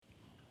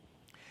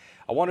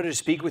I wanted to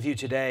speak with you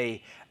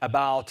today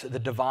about the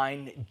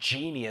divine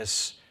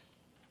genius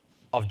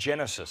of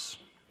Genesis.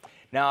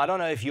 Now, I don't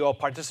know if you are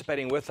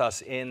participating with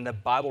us in the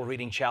Bible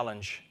Reading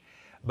Challenge,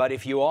 but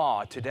if you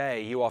are,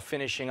 today you are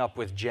finishing up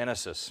with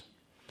Genesis.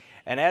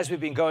 And as we've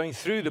been going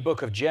through the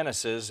book of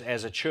Genesis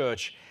as a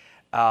church,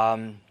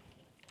 and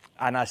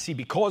I see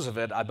because of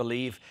it, I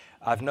believe,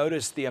 I've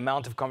noticed the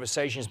amount of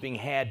conversations being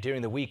had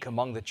during the week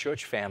among the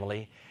church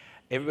family.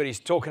 Everybody's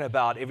talking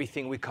about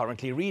everything we're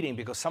currently reading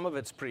because some of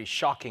it's pretty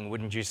shocking,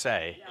 wouldn't you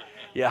say?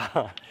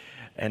 Yeah.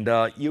 And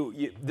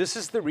this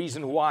is the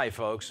reason why,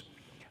 folks.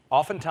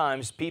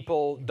 Oftentimes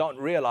people don't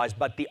realize,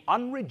 but the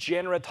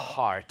unregenerate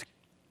heart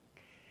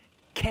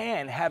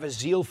can have a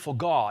zeal for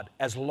God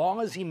as long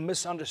as he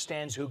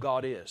misunderstands who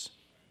God is.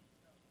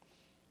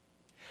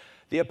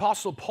 The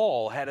Apostle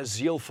Paul had a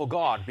zeal for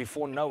God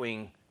before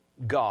knowing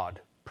God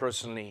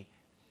personally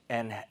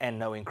and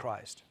knowing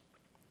Christ.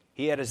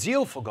 He had a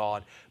zeal for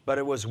God, but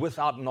it was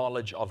without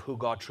knowledge of who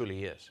God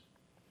truly is.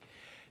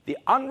 The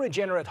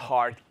unregenerate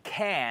heart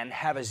can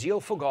have a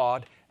zeal for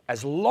God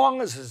as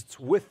long as it's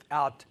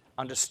without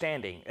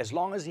understanding, as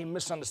long as he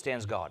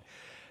misunderstands God.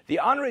 The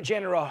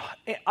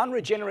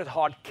unregenerate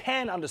heart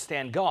can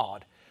understand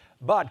God,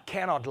 but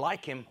cannot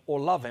like Him or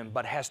love Him,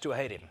 but has to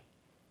hate Him.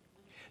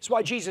 That's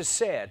why Jesus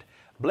said,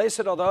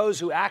 "Blessed are those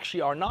who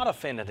actually are not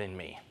offended in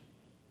me."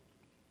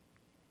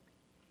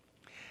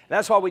 And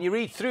that's why when you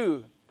read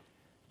through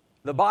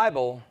the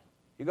Bible,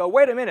 you go,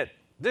 wait a minute,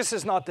 this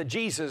is not the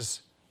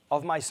Jesus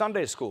of my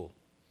Sunday school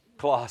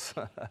class.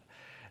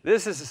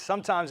 This is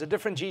sometimes a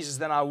different Jesus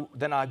than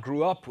I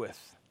grew up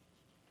with.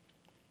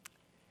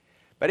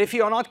 But if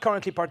you are not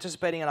currently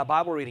participating in a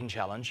Bible reading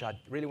challenge, I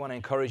really want to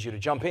encourage you to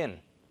jump in.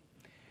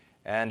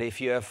 And if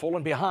you have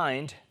fallen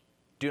behind,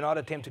 do not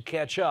attempt to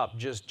catch up.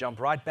 Just jump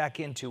right back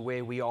into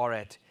where we are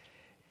at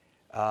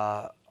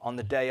on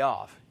the day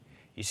of.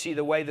 You see,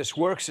 the way this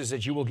works is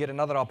that you will get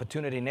another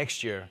opportunity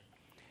next year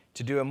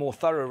to do a more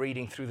thorough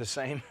reading through the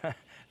same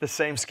the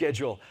same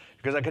schedule.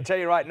 Because I can tell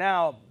you right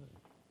now,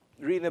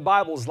 reading the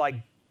Bible is like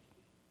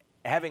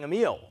having a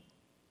meal.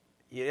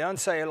 You don't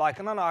say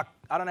like, no,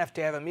 I don't have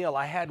to have a meal.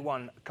 I had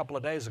one a couple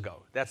of days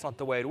ago. That's not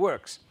the way it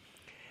works.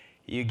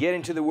 You get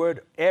into the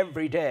Word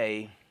every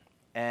day,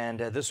 and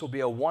this will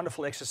be a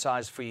wonderful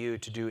exercise for you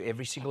to do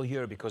every single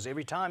year, because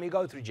every time you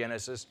go through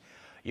Genesis,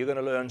 you're going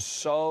to learn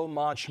so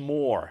much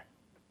more.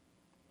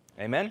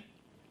 Amen?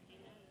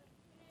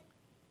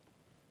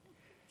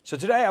 So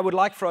today I would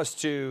like for us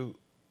to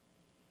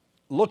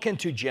look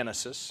into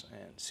Genesis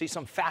and see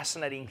some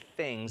fascinating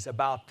things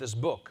about this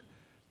book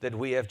that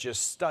we have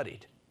just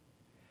studied.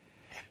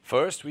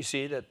 First, we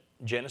see that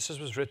Genesis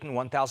was written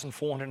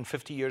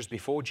 1,450 years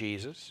before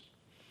Jesus.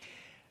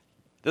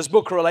 This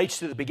book relates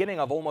to the beginning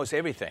of almost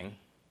everything: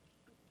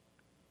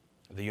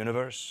 the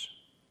universe,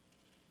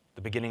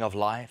 the beginning of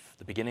life,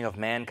 the beginning of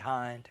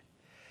mankind,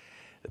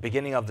 the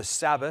beginning of the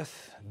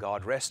Sabbath,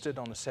 God rested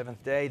on the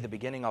seventh day, the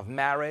beginning of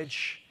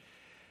marriage,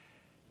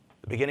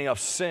 the beginning of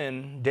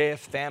sin,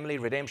 death, family,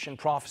 redemption,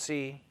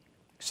 prophecy,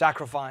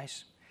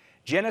 sacrifice.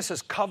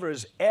 Genesis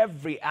covers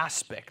every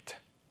aspect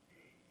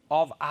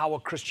of our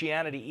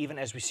Christianity, even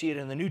as we see it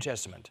in the New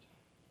Testament.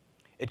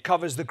 It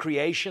covers the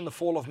creation, the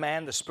fall of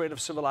man, the spread of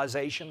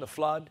civilization, the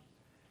flood.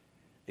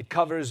 It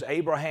covers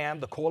Abraham,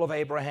 the call of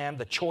Abraham,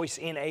 the choice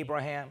in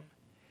Abraham.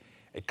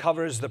 It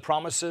covers the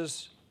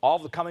promises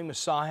of the coming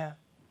Messiah.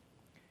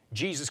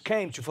 Jesus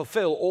came to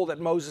fulfill all that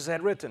Moses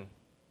had written.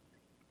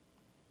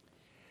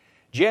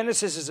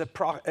 Genesis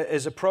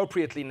is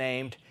appropriately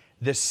named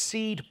the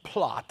seed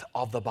plot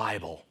of the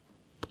Bible.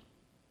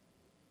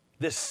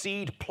 The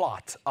seed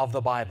plot of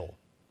the Bible.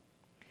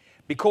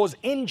 Because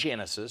in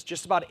Genesis,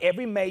 just about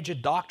every major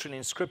doctrine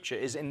in Scripture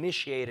is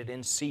initiated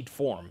in seed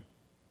form.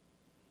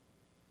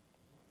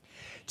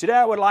 Today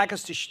I'd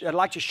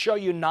like to show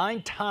you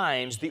 9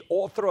 times the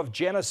author of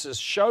Genesis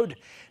showed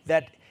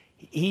that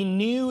he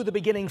knew the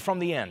beginning from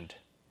the end.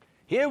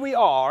 Here we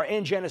are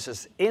in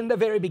Genesis, in the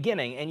very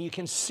beginning, and you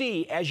can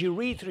see as you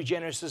read through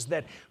Genesis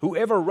that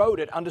whoever wrote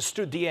it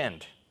understood the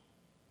end.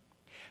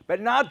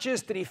 But not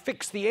just that he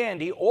fixed the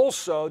end, he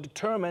also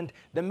determined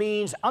the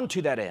means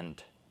unto that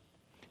end.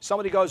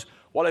 Somebody goes,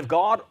 well, if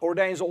God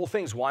ordains all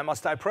things, why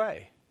must I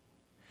pray?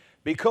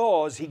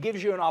 Because He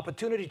gives you an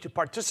opportunity to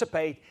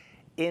participate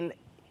in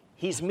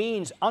His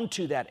means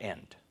unto that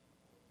end.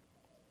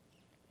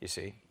 You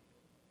see?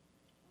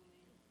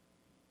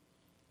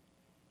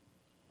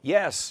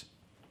 Yes,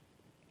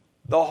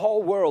 the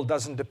whole world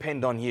doesn't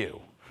depend on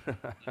you.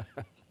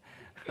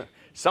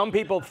 Some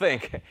people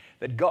think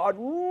that God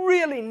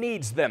really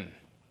needs them.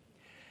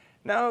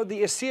 No,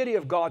 the aseity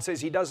of God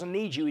says He doesn't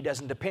need you, He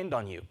doesn't depend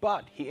on you.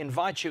 But He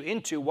invites you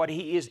into what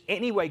He is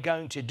anyway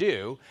going to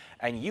do,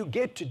 and you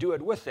get to do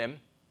it with Him.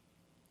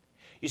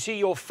 You see,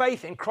 your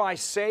faith in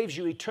Christ saves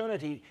you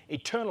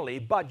eternally,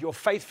 but your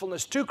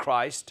faithfulness to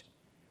Christ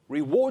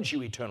rewards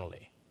you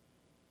eternally.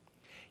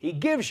 He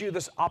gives you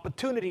this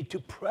opportunity to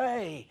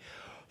pray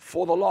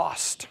for the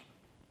lost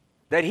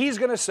that He's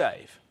going to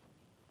save.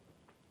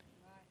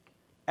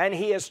 And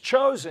He has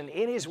chosen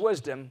in His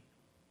wisdom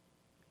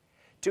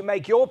to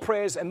make your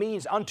prayers a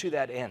means unto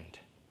that end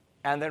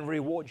and then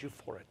reward you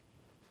for it.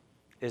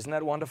 Isn't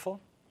that wonderful?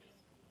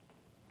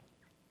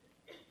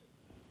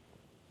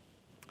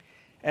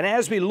 And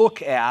as we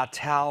look at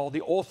how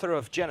the author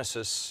of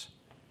Genesis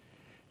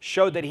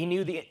showed that he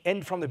knew the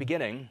end from the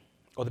beginning,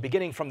 or the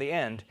beginning from the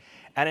end,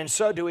 and in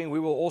so doing we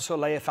will also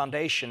lay a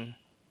foundation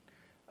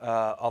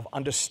of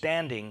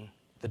understanding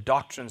the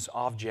doctrines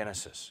of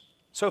Genesis.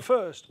 So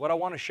first, what I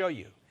want to show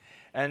you,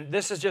 and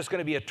this is just going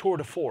to be a tour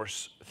de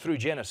force through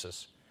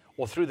Genesis,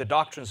 or through the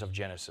doctrines of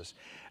Genesis.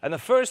 And the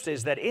first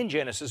is that in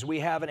Genesis we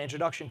have an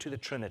introduction to the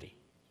Trinity.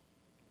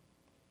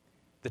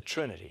 The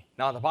Trinity.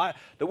 Now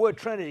the word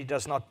Trinity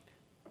does not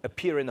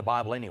appear in the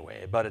Bible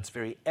anywhere, but it's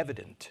very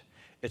evident.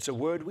 It's a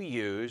word we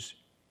use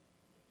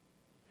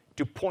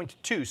to point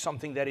to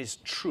something that is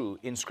true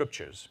in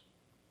Scriptures.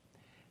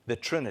 The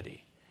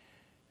Trinity.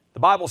 The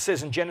Bible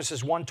says in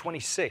Genesis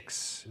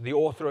 1:26, the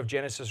author of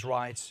Genesis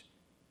writes,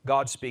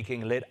 God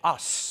speaking, let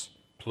us,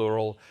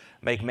 plural,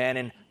 make man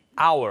in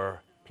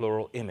our,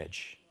 plural,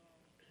 image.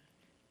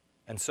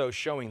 And so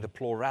showing the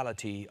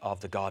plurality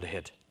of the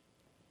Godhead.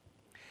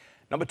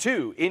 Number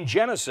two, in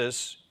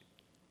Genesis,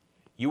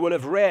 you will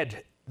have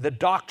read the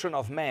doctrine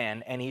of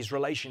man and his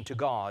relation to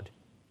God,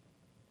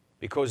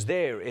 because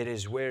there it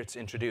is where it's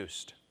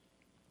introduced.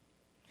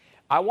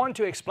 I want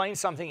to explain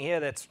something here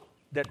that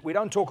we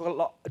don't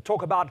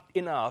talk about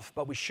enough,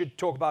 but we should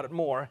talk about it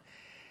more.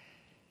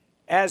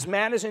 As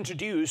man is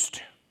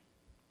introduced,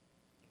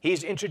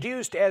 he's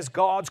introduced as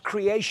God's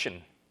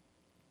creation.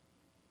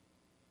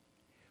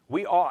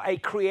 We are a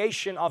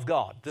creation of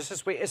God. This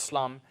is where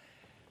Islam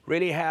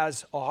really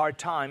has a hard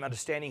time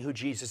understanding who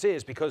Jesus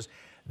is, because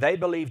they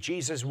believe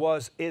Jesus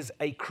is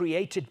a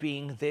created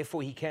being,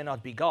 therefore he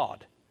cannot be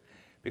God.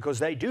 Because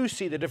they do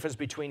see the difference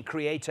between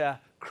creator,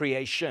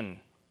 creation.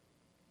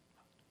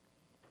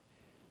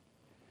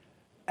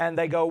 And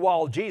they go,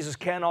 well, Jesus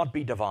cannot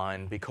be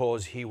divine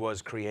because he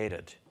was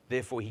created.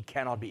 Therefore, he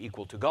cannot be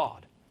equal to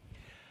God.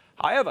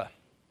 However,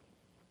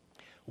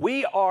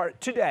 we are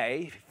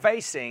today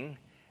facing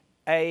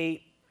an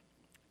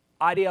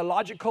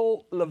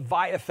ideological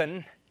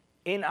leviathan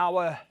in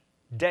our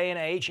day and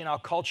age, in our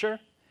culture,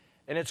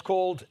 and it's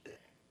called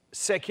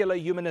secular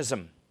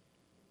humanism.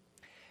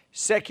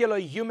 Secular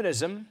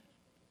humanism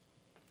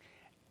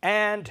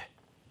and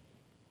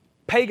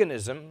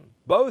paganism,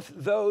 both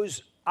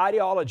those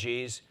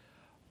ideologies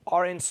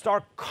are in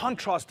stark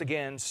contrast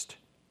against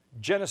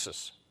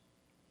Genesis.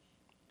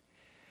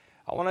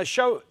 I want to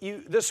show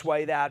you this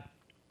way that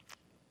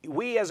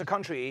we as a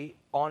country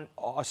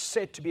are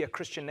said to be a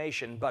Christian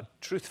nation, but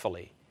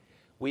truthfully,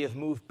 we have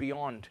moved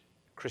beyond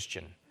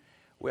Christian.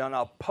 We are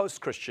now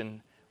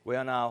post-Christian. We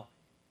are now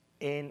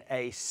in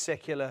a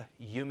secular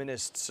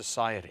humanist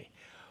society,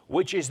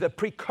 which is the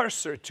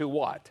precursor to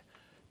what?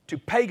 To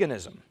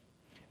paganism.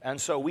 And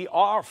so we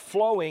are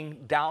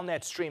flowing down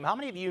that stream. How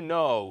many of you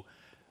know,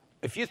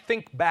 if you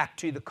think back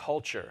to the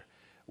culture,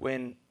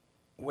 when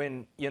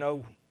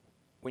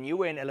you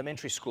were in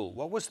elementary school,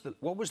 what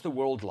was the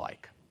world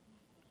like?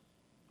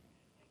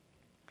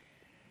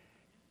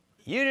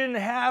 You didn't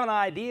have an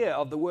idea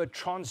of the word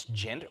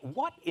transgender.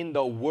 What in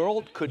the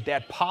world could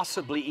that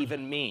possibly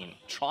even mean?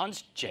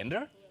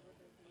 Transgender?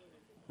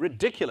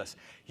 Ridiculous.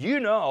 You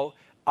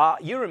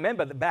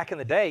remember that back in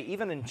the day,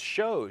 even in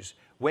shows,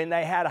 when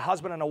they had a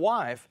husband and a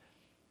wife,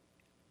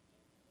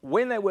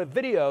 when they were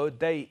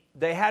videoed,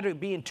 they had to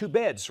be in two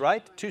beds,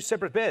 right? Two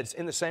separate beds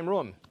in the same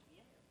room.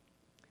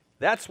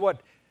 That's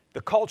what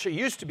the culture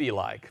used to be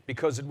like,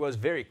 because it was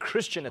very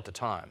Christian at the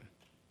time.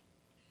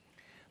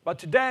 But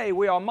today,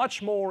 we are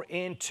much more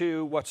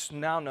into what's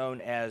now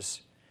known as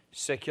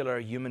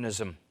secular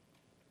humanism.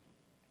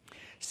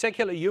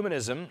 Secular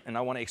humanism, and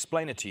I want to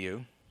explain it to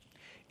you,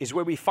 is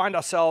where we find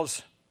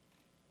ourselves,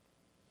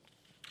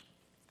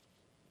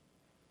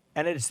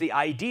 and it's the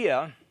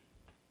idea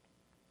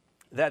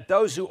that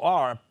those who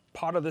are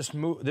part of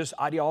this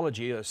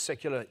ideology, a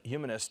secular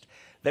humanist,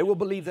 they will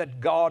believe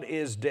that God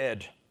is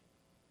dead.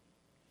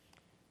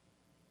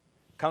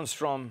 Comes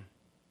from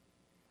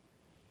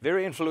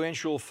very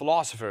influential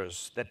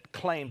philosophers that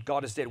claimed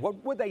God is dead.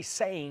 What were they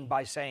saying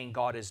by saying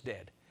God is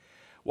dead?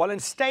 Well, in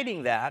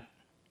stating that,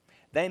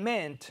 they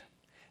meant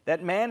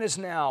that man is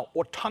now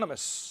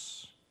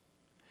autonomous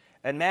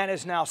and man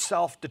is now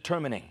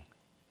self-determining.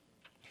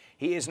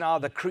 He is now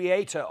the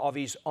creator of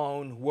his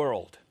own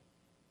world.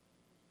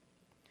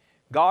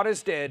 God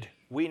is dead,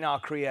 we now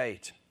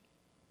create.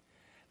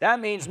 That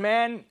means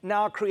man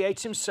now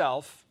creates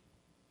himself.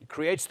 He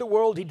creates the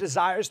world he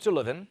desires to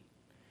live in.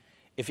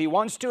 If he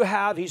wants to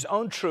have his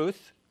own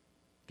truth,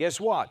 guess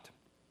what?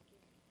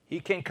 He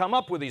can come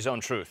up with his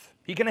own truth.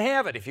 He can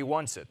have it if he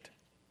wants it.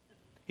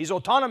 He's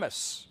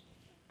autonomous.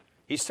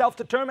 He's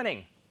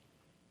self-determining.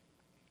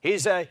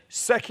 He's a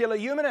secular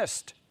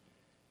humanist.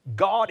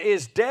 God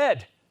is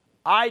dead.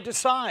 I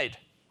decide.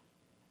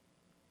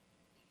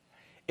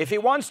 If he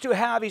wants to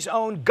have his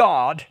own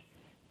God,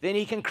 then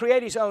he can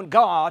create his own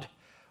God,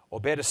 or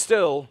better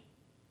still,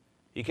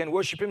 he can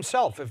worship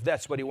himself if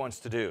that's what he wants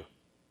to do.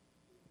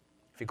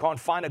 If he can't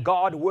find a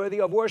God worthy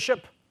of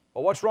worship,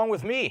 Well, what's wrong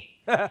with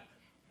me?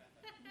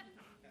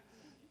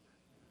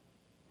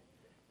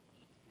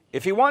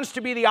 If he wants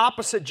to be the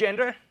opposite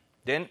gender,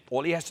 then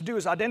all he has to do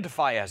is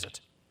identify as it.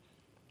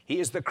 He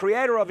is the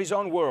creator of his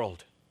own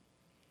world.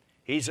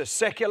 He's a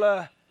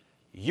secular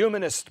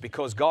humanist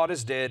because God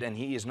is dead and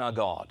he is not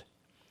God.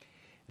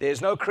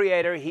 There's no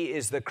creator. He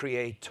is the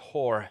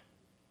creator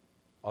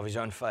of his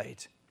own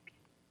fate.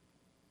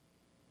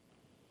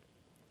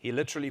 He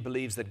literally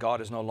believes that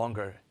God is no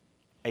longer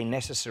a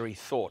necessary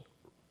thought.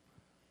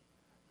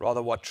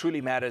 Rather, what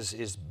truly matters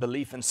is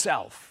belief in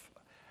self.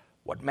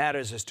 What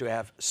matters is to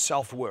have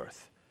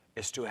self-worth,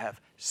 is to have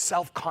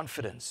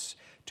self-confidence,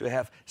 to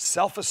have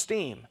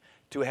self-esteem,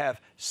 to have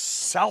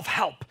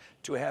self-help,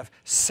 to have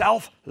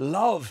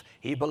self-love.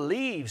 He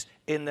believes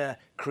in the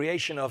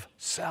creation of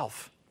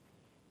self.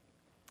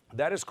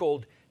 That is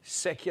called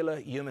secular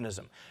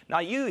humanism. Now,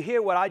 you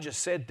hear what I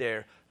just said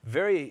there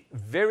very,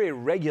 very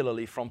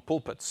regularly from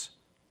pulpits,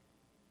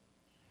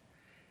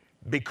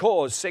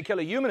 because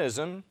secular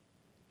humanism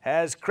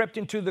has crept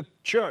into the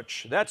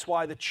church. That's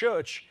why the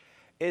church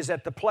is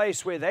at the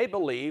place where they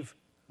believe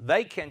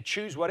they can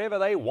choose whatever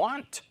they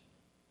want.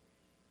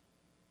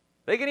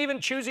 They can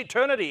even choose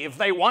eternity if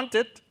they want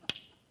it.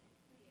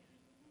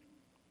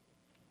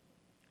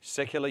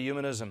 Secular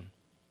humanism.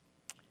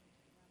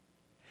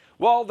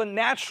 Well, the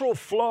natural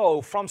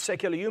flow from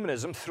secular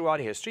humanism throughout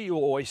history, you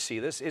will always see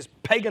this, is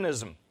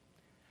paganism.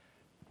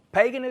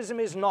 Paganism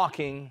is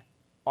knocking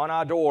on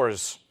our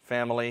doors,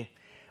 family.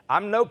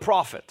 I'm no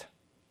prophet.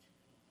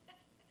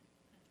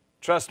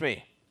 Trust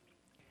me.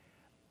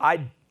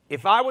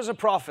 If I was a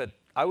prophet,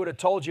 I would have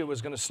told you it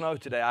was going to snow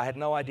today. I had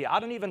no idea. I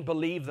don't even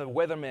believe the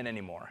weathermen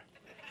anymore.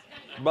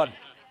 But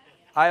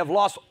I have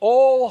lost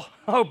all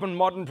hope in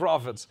modern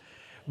prophets.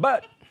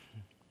 But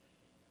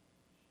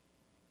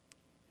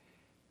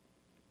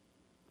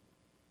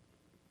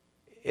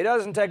it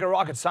doesn't take a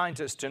rocket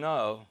scientist to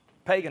know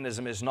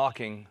paganism is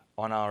knocking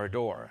on our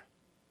door.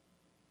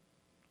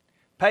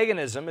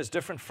 Paganism is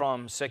different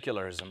from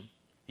secularism,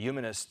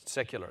 humanist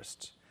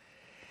secularists.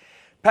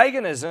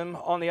 Paganism,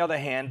 on the other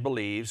hand,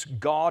 believes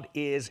God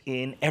is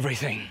in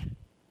everything.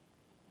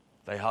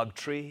 They hug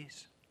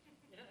trees.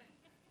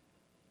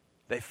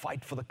 They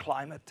fight for the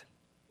climate.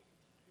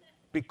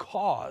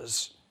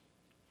 Because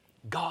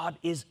God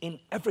is in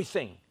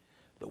everything.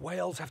 The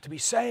whales have to be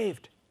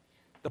saved.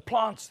 The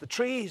plants, the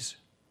trees.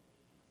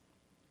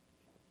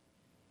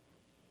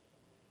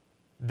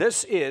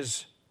 This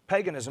is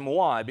paganism.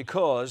 Why?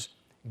 Because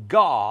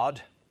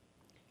God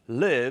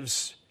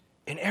lives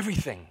in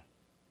everything.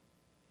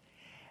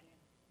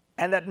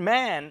 And that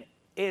man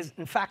is,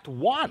 in fact,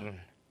 one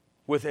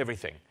with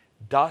everything.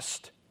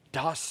 Dust,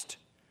 dust,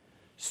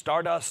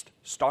 stardust,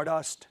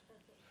 stardust.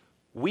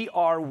 We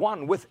are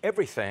one with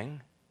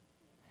everything.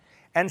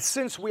 And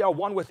since we are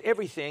one with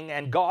everything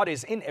and God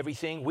is in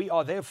everything, we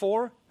are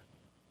therefore,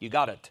 you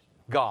got it,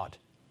 God.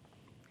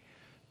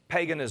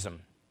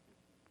 Paganism.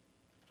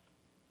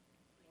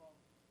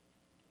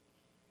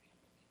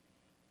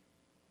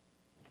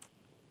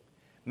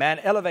 Man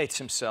elevates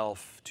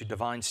himself to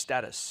divine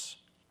status.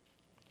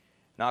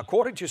 Now,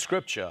 according to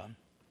Scripture,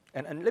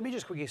 and let me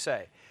just quickly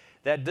say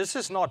that this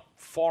is not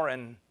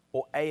foreign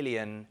or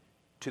alien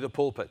to the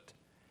pulpit.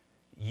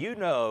 You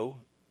know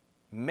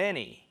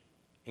many,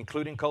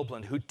 including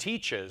Copeland, who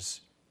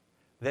teaches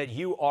that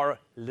you are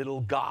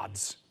little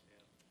gods.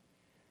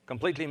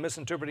 Completely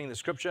misinterpreting the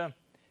Scripture,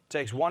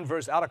 takes one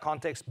verse out of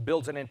context,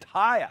 builds an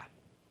entire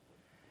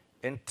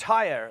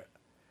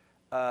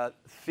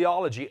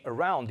theology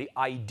around the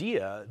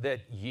idea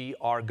that ye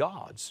are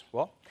gods.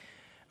 Well,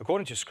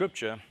 according to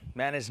Scripture,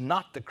 man is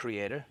not the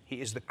creator,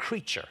 he is the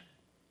creature.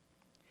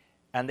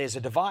 And there's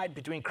a divide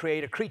between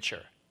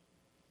creator-creature.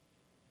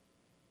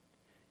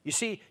 You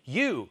see,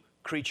 you,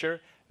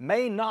 creature,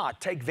 may not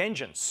take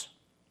vengeance.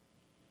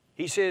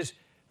 He says,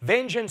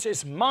 vengeance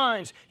is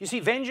mine. You see,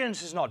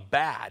 vengeance is not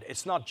bad.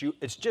 It's not you.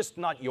 It's just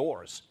not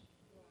yours.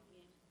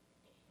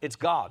 It's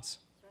God's.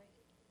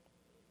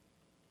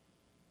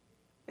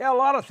 Yeah, a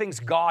lot of things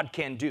God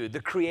can do, the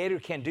Creator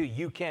can do,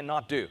 you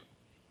cannot do.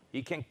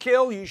 He can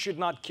kill, you should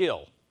not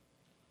kill.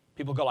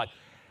 People go like,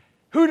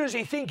 who does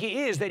he think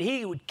he is that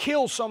he would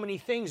kill so many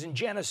things in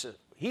Genesis?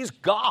 He's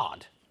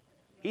God.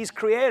 He's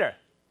Creator.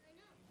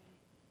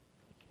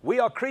 We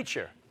are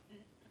creature.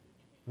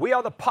 We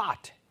are the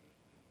pot.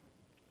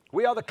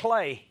 We are the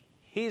clay.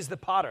 He's the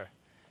potter.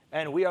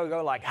 And we are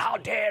go like, how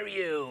dare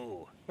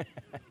you?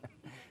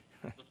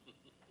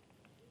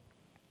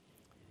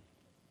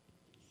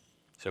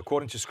 So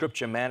according to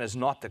Scripture, man is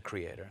not the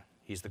creator.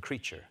 He's the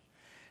creature.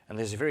 And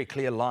there's a very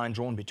clear line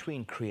drawn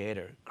between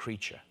creator,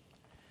 creature.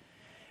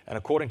 And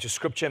according to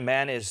Scripture,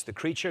 man is the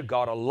creature.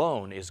 God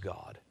alone is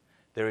God.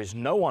 There is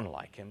no one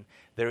like Him.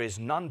 There is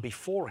none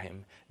before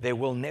Him. There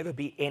will never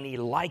be any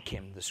like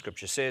Him. The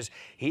Scripture says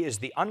He is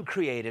the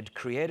uncreated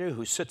creator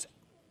who sits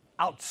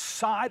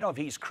outside of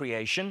His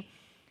creation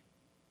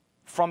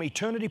from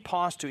eternity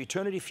past to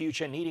eternity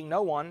future, needing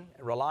no one,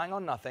 relying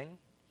on nothing.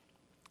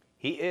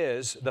 He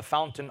is the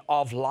fountain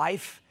of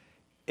life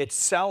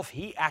itself.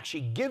 He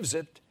actually gives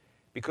it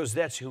because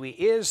that's who He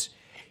is.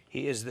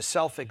 He is the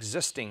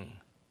self-existing,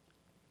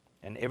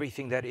 and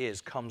everything that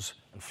is comes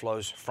and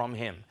flows from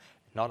Him.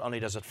 Not only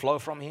does it flow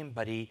from Him,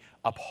 but He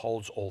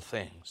upholds all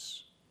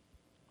things.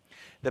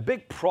 The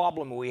big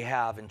problem we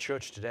have in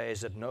church today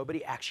is that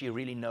nobody actually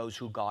really knows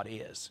who God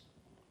is.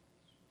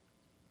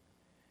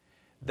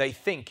 They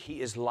think He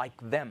is like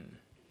them.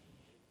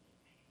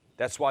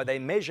 That's why they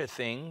measure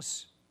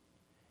things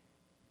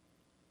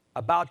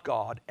about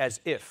God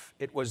as if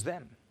it was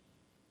them.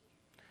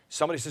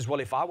 Somebody says, well,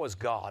 if I was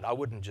God, I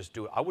wouldn't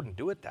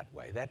do it that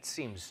way. That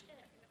seems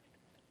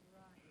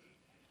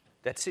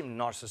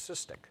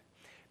narcissistic.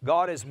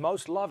 God is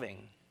most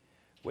loving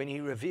when He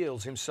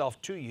reveals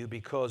Himself to you,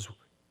 because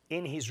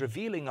in His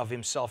revealing of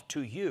Himself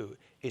to you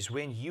is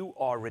when you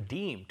are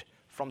redeemed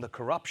from the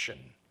corruption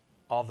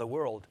of the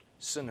world,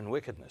 sin and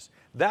wickedness.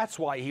 That's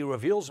why He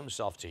reveals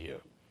Himself to you.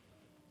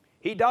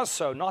 He does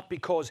so not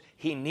because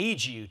He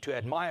needs you to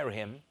admire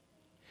Him.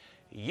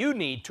 You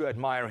need to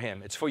admire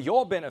Him. It's for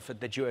your benefit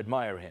that you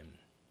admire Him.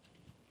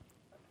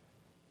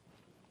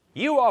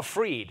 You are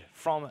freed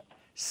from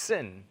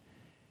sin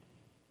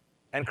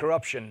and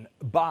corruption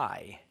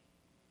by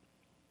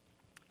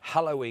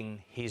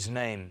hallowing His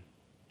name.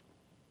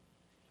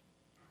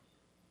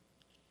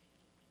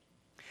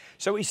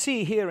 So we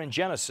see here in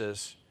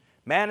Genesis,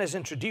 man is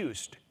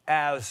introduced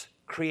as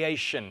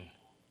creation,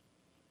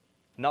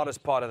 not as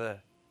part of the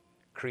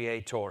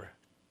Creator.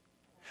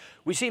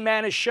 We see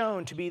man is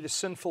shown to be the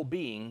sinful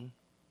being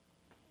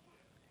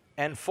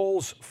and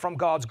falls from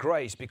God's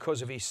grace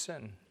because of his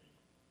sin.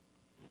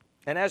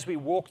 And as we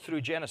walk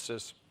through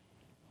Genesis,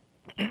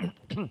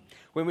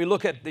 when we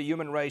look at the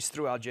human race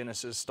throughout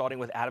Genesis, starting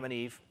with Adam and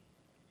Eve,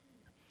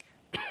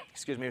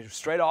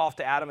 straight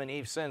after Adam and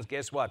Eve sins,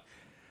 guess what?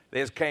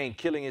 There's Cain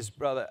killing his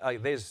brother.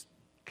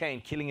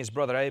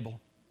 Abel.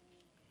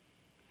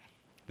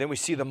 Then we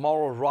see the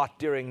moral rot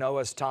during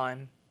Noah's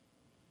time.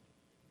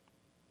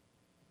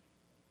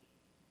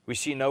 We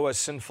see Noah's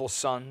sinful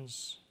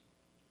sons.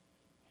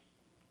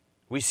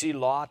 We see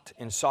Lot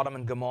in Sodom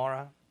and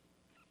Gomorrah.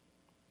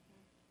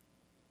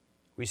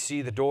 We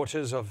see the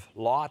daughters of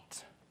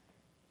Lot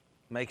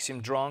makes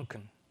him drunk,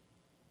 and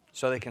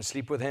so they can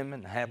sleep with him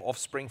and have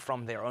offspring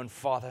from their own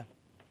father.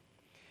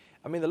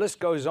 I mean, the list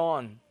goes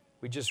on.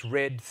 We just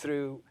read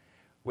through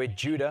where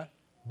Judah,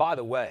 by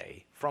the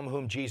way, from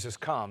whom Jesus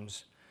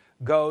comes,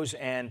 goes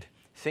and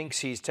thinks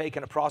he's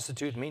taken a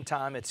prostitute.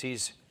 Meantime, it's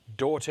his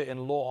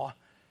daughter-in-law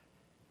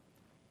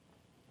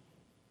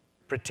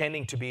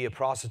pretending to be a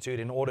prostitute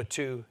in order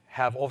to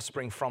have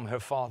offspring from her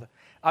father.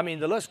 I mean,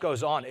 the list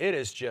goes on. It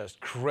is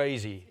just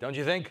crazy, don't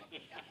you think?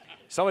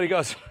 Somebody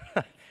goes,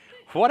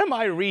 what am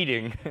I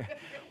reading?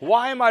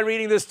 Why am I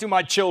reading this to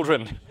my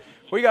children?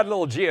 We got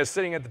little Gia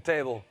sitting at the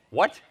table.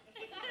 What?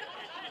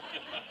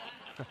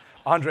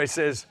 Andre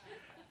says,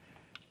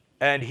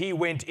 and he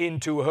went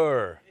into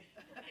her.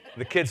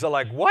 The kids are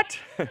like, what?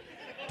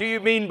 Do you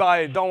mean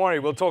by, don't worry,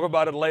 we'll talk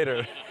about it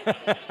later.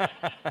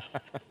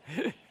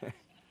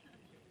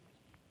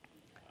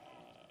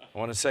 I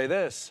want to say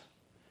this.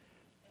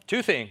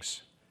 Two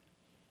things.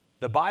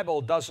 The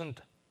Bible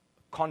doesn't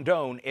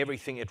condone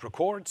everything it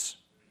records.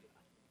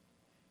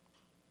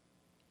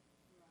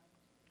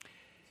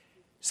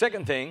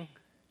 Second thing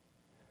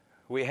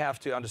we have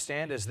to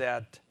understand is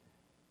that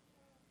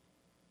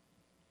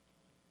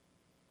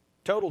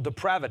total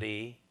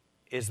depravity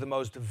is the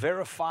most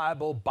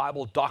verifiable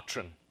Bible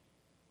doctrine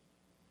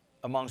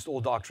amongst all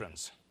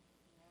doctrines.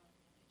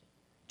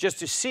 Just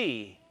to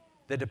see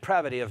the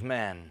depravity of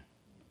man.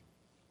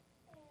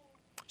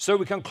 So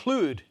we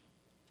conclude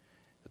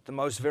that the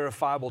most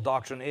verifiable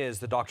doctrine is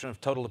the doctrine of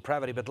total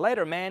depravity. But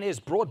later, man is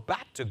brought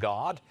back to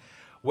God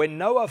when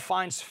Noah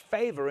finds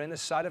favor in the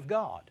sight of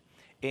God.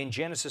 In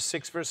Genesis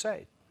 6, verse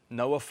 8,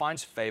 Noah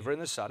finds favor in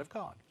the sight of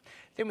God.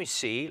 Then we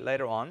see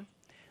later on,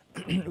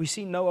 we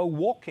see Noah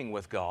walking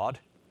with God.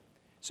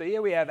 So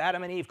here we have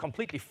Adam and Eve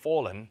completely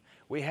fallen.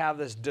 We have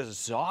this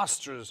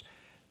disastrous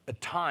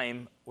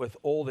time with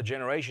all the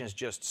generations,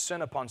 just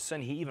sin upon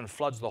sin. He even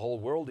floods the whole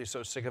world. He's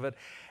so sick of it.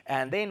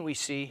 And then we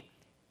see,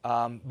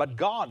 but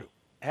God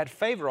had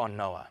favor on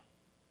Noah.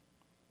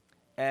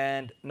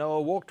 And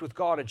Noah walked with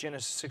God at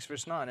Genesis 6,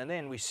 verse 9. And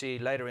then we see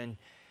later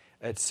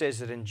it says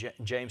that in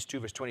James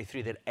 2, verse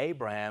 23, that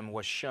Abraham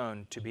was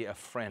shown to be a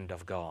friend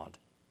of God.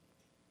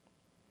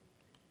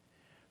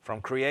 From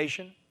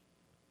creation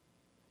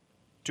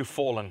to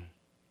fallen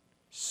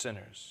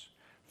sinners.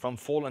 From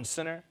fallen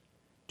sinner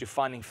to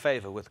finding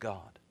favor with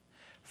God.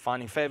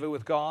 Finding favor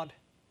with God,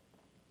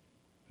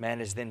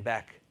 man is then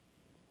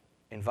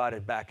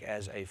invited back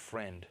as a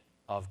friend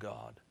of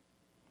God.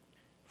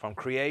 From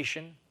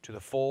creation to the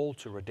fall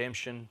to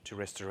redemption to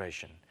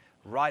restoration.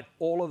 Write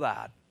all of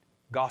that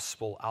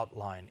gospel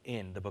outline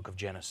in the book of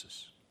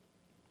Genesis.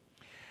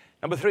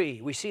 Number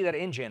 3, we see that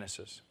in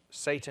Genesis,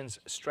 Satan's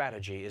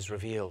strategy is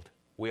revealed.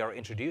 We are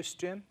introduced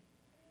to him,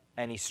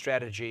 and his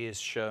strategy is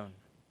shown.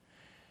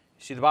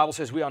 See, the Bible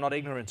says we are not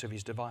ignorant of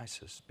his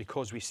devices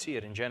because we see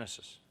it in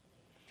Genesis.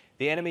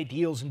 The enemy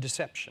deals in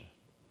deception.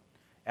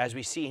 As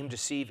we see him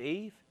deceive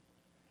Eve,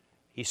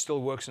 he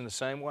still works in the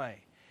same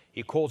way.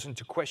 He calls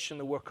into question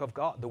the work of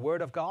God, the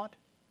Word of God.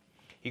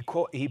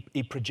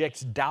 He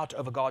projects doubt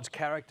over God's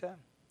character.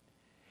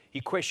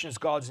 He questions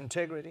God's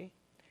integrity.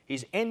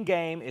 His end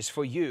game is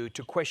for you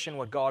to question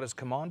what God has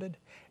commanded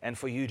and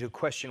for you to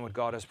question what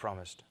God has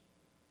promised.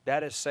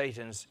 That is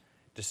Satan's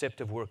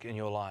deceptive work in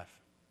your life.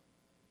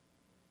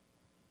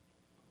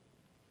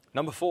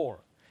 Number 4,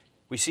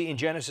 we see in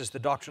Genesis the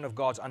doctrine of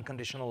God's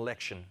unconditional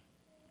election.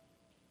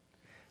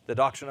 The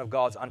doctrine of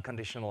God's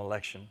unconditional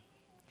election.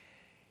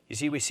 You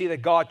see, we see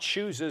that God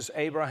chooses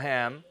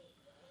Abraham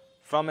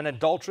from an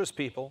adulterous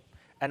people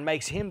and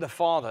makes him the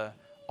father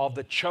of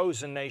the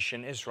chosen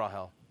nation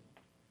Israel.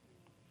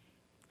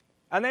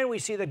 And then we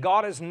see that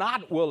God is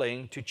not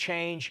willing to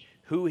change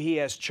who He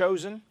has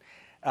chosen.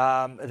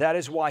 That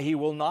is why He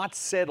will not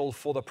settle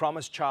for the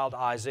promised child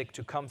Isaac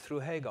to come through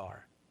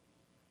Hagar.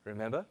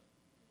 Remember?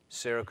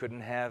 Sarah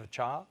couldn't have a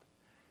child.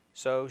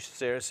 So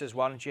Sarah says,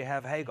 why don't you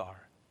have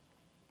Hagar?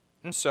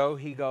 And so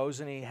he goes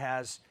and he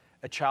has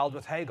a child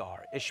with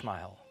Hagar,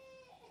 Ishmael.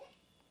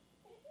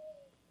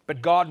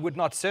 But God would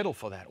not settle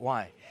for that.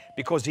 Why?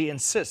 Because He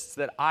insists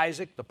that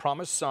Isaac, the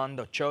promised son,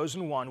 the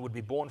chosen one, would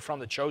be born from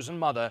the chosen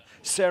mother,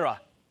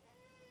 Sarah,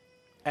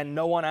 and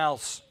no one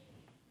else.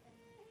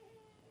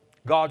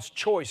 God's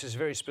choice is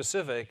very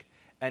specific,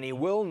 and He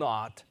will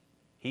not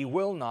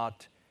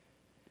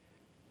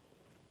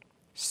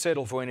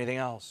settle for anything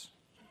else.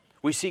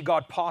 We see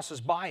God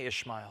passes by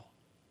Ishmael,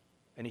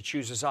 and He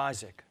chooses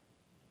Isaac.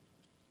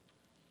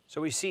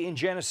 So we see in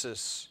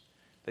Genesis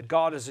that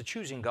God is a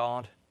choosing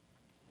God,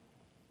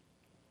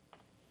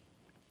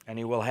 and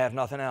He will have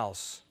nothing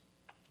else.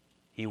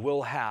 He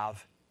will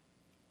have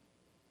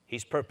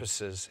His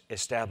purposes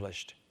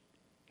established.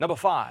 Number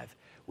 5,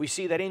 we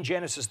see that in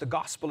Genesis the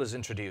gospel is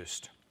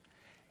introduced.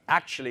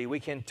 Actually, we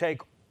can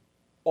take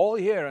all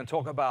here and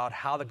talk about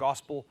how the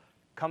gospel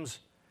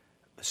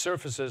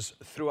surfaces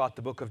throughout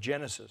the book of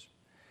Genesis.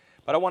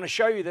 But I want to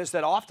show you this,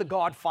 that after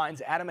God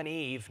finds Adam and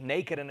Eve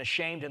naked and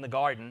ashamed in the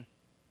garden,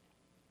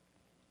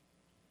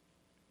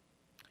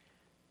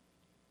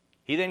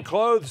 He then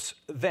clothes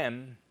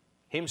them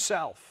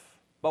Himself.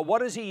 But what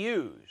does He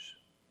use?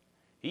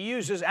 He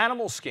uses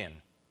animal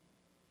skin.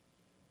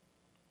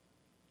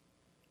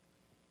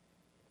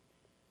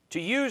 To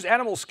use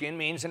animal skin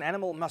means an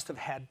animal must have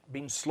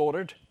been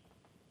slaughtered.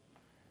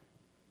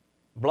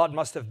 Blood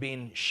must have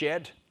been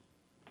shed.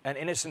 An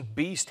innocent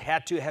beast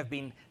had to have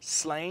been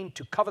slain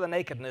to cover the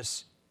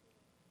nakedness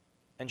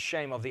and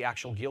shame of the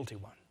actual guilty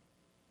one.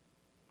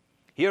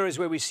 Here is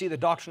where we see the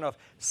doctrine of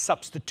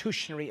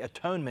substitutionary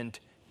atonement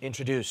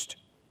introduced.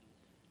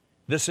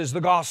 This is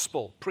the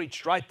gospel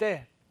preached right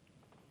there.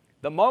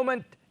 The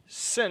moment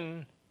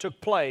sin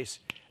took place,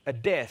 a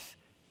death,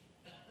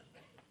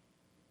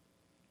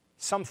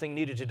 something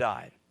needed to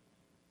die.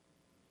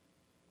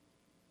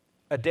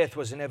 A death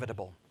was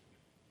inevitable.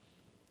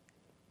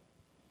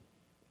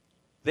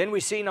 Then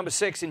we see, number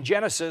 6, in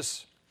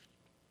Genesis,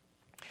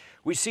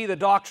 we see the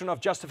doctrine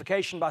of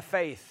justification by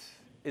faith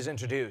is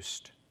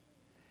introduced.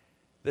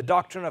 The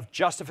doctrine of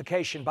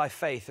justification by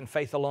faith and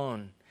faith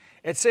alone.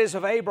 It says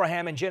of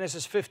Abraham in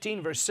Genesis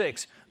 15, verse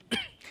 6,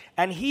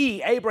 and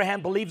he,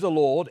 Abraham, believed the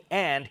Lord,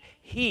 and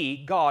He,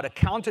 God,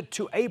 accounted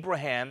to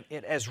Abraham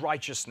it as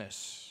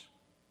righteousness.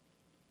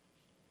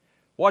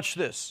 Watch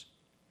this.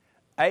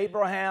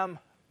 Abraham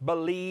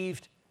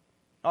believed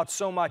not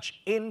so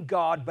much in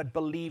God, but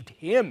believed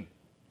Him.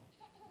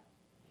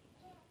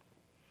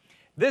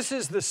 This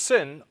is the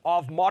sin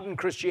of modern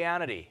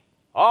Christianity.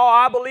 Oh,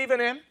 I believe in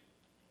Him.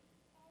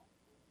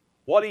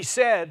 What He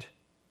said,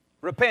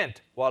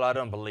 repent. Well, I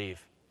don't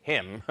believe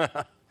Him.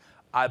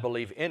 I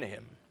believe in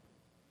Him.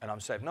 And I'm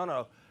saved.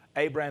 No.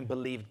 Abraham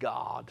believed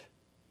God,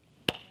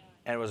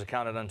 and it was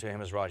accounted unto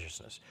him as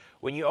righteousness.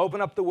 When you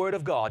open up the Word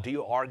of God, do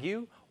you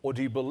argue or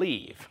do you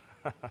believe?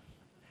 Do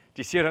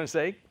you see what I'm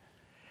saying?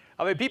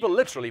 I mean, people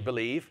literally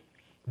believe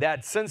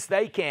that since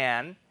they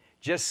can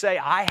just say,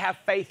 I have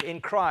faith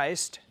in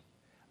Christ,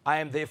 I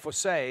am therefore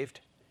saved.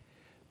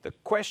 The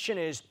question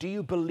is, do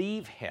you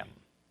believe Him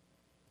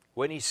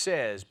when He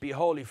says, be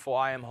holy for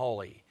I am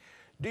holy?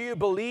 Do you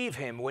believe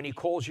Him when He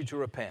calls you to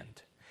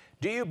repent?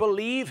 Do you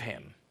believe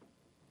Him?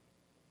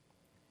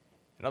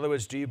 In other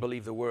words, do you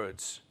believe the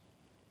words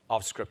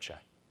of Scripture?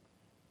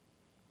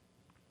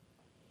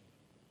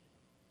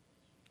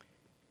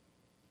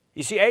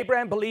 You see,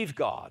 Abraham believed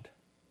God,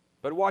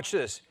 but watch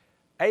this.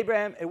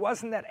 It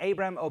wasn't that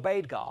Abraham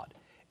obeyed God.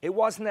 It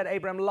wasn't that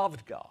Abraham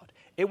loved God.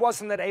 It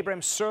wasn't that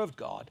Abraham served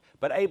God,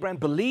 but Abraham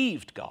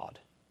believed God,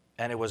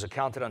 and it was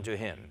accounted unto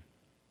him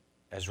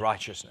as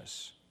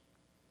righteousness.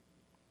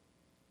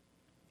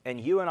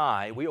 And you and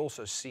I, we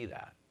also see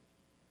that.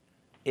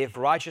 If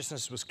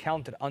righteousness was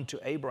counted unto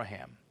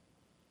Abraham,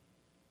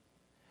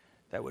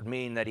 that would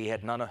mean that he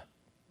had none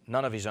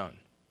of his own.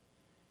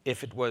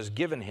 If it was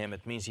given him,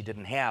 it means he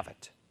didn't have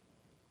it.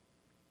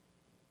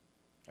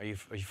 Are you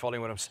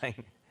following what I'm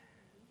saying?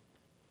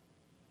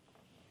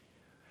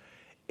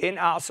 In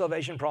our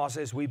salvation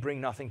process, we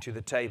bring nothing to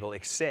the table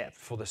except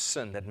for the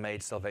sin that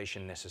made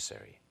salvation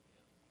necessary.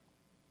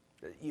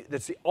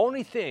 That's the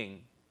only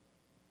thing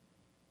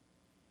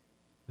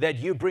that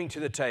you bring to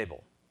the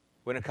table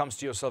when it comes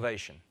to your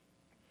salvation.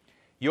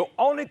 Your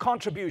only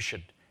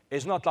contribution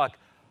is not like,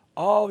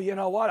 oh, you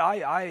know what,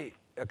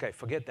 okay,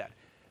 forget that.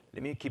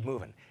 Let me keep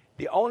moving.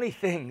 The only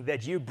thing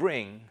that you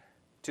bring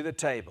to the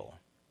table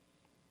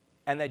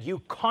and that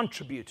you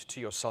contribute to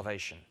your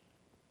salvation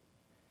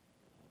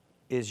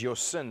is your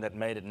sin that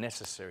made it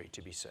necessary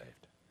to be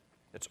saved.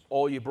 That's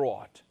all you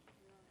brought.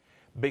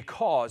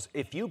 Because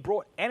if you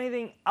brought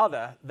anything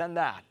other than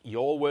that,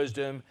 your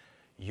wisdom,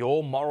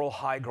 your moral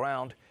high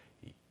ground,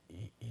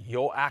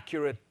 your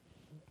accurate,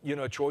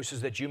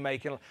 choices that you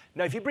make.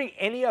 Now, if you bring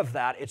any of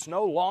that, it's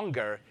no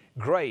longer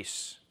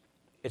grace.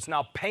 It's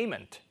now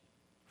payment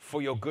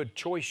for your good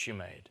choice you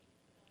made.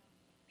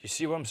 You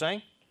see what I'm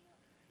saying?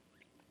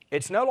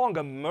 It's no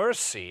longer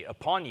mercy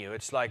upon you.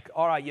 It's like,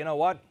 all right, you know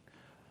what?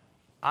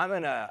 I'm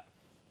gonna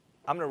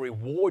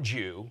reward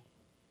you.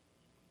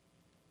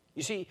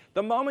 You see,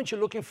 the moment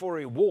you're looking for a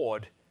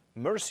reward,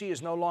 mercy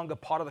is no longer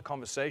part of the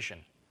conversation.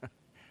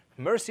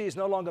 Mercy is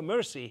no longer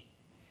mercy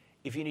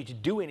if you need to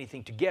do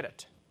anything to get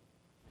it.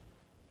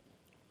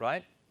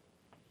 Right?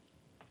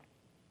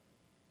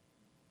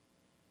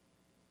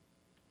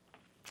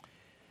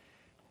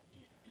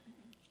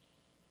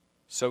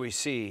 So we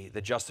see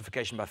that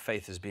justification by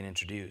faith has been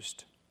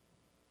introduced.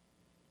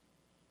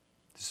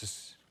 This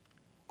is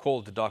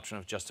called the doctrine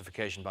of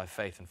justification by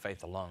faith and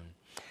faith alone.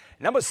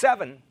 Number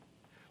 7,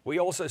 we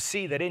also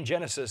see that in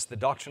Genesis, the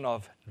doctrine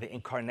of the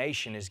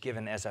incarnation is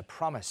given as a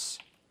promise.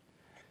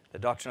 The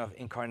doctrine of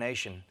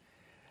incarnation.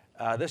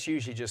 This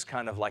usually just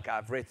kind of like,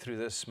 I've read through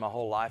this my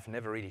whole life,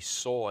 never really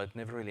saw it,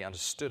 never really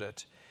understood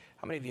it.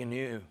 How many of you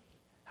knew?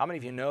 How many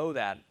of you know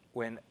that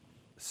when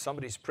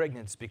somebody's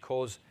pregnant, it's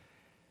because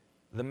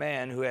the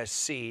man who has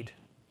seed,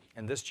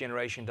 and this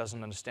generation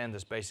doesn't understand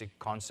this basic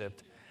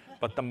concept,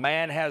 but the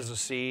man has a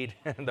seed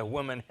and the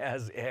woman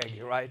has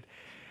egg, right?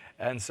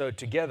 And so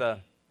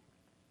together,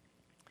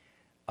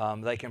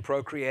 they can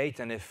procreate,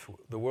 and if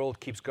the world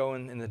keeps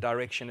going in the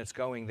direction it's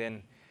going,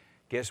 then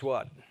guess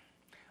what?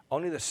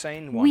 Only the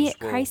sane ones We at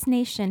Christ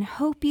Nation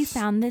hope you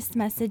found this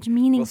message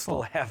meaningful.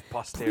 will still have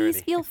posterity.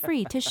 Please feel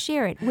free to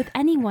share it with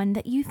anyone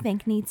that you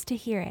think needs to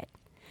hear it.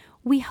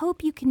 We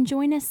hope you can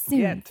join us soon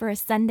Yet, for a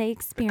Sunday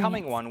experience. The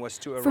coming one was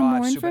to arrive For more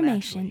information,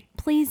 supernaturally.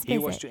 please He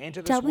was visit to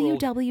enter this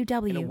world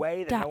in a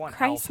way that no one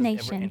else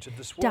has ever entered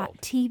this world.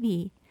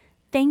 www.christnation.tv.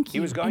 Thank you, He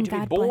was going and to be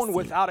God born bless you.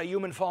 without a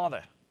human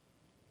father.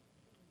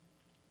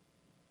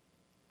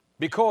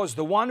 Because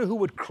the one who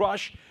would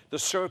crush the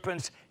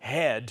serpent's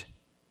head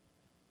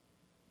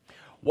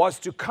was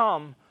to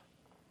come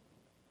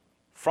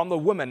from the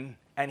woman,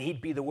 and he'd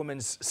be the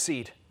woman's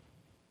seed.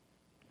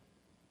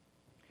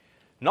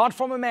 Not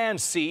from a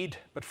man's seed,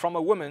 but from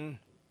a woman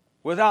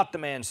without the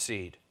man's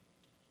seed.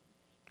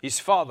 His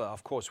father,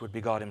 of course, would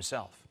be God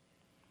himself.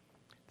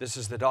 This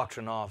is the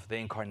doctrine of the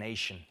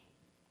incarnation.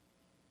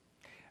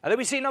 And then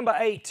we see number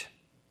 8.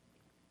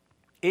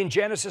 In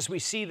Genesis, we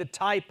see the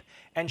type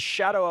and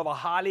shadow of a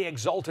highly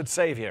exalted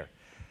Savior,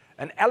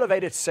 an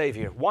elevated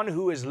Savior, one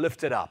who is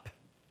lifted up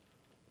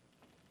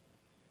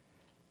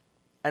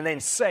and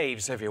then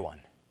saves everyone.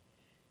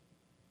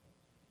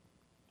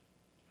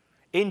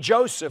 In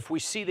Joseph, we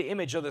see the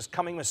image of this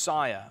coming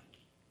Messiah.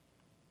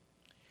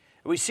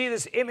 We see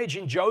this image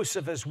in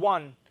Joseph as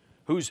one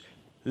who's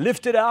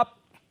lifted up,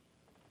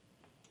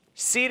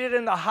 seated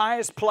in the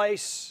highest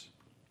place,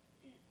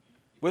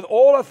 with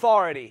all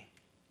authority.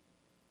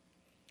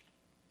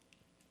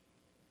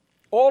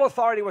 All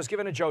authority was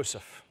given to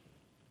Joseph.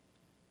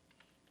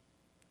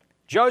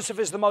 Joseph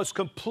is the most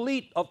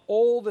complete of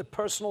all the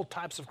personal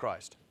types of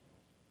Christ.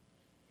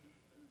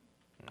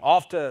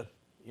 After,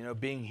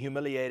 being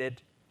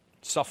humiliated,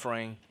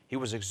 suffering, he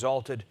was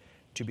exalted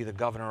to be the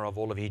governor of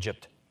all of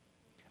Egypt.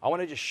 I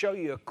want to just show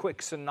you a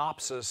quick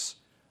synopsis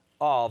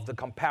of the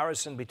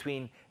comparison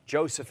between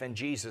Joseph and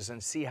Jesus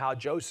and see how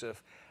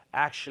Joseph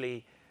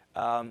actually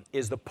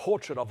is the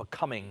portrait of the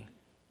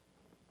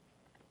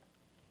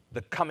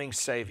coming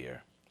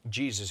Savior,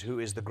 Jesus, who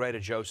is the greater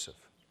Joseph.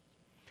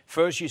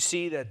 First, you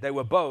see that they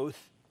were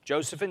both,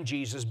 Joseph and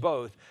Jesus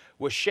both,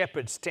 were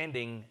shepherds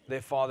tending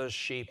their father's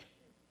sheep.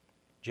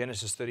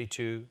 Genesis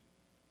 32,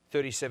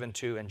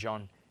 37:2, and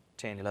John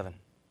 10:11.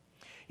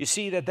 You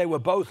see that they were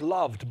both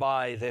loved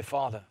by their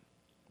father.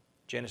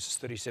 Genesis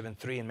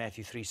 37:3 and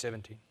Matthew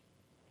 3:17.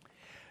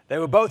 They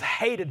were both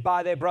hated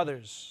by their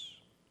brothers.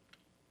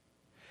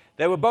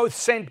 They were both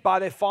sent by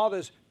their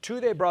fathers to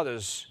their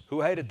brothers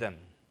who hated them.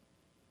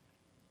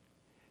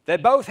 They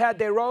both had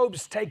their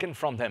robes taken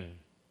from them.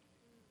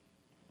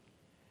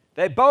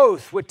 They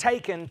both were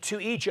taken to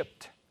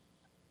Egypt.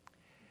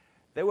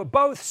 They were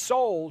both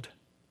sold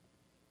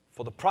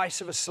for the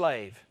price of a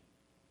slave.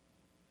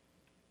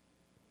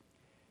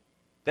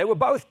 They were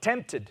both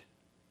tempted.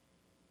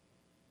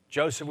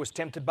 Joseph was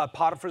tempted by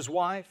Potiphar's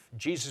wife.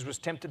 Jesus was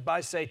tempted by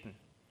Satan.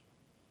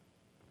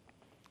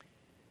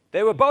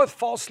 They were both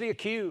falsely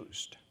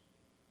accused.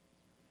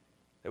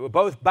 They were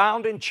both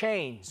bound in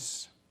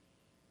chains.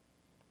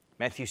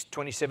 Matthew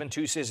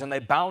 27:2 says, and they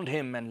bound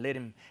him and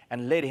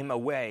led him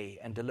away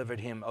and delivered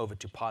him over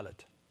to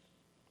Pilate.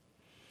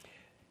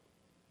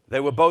 They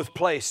were both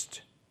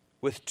placed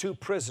with two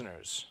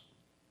prisoners.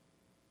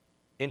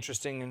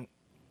 Interestingly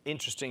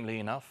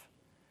enough,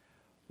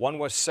 one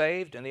was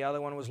saved and the other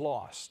one was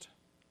lost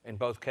in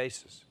both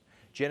cases.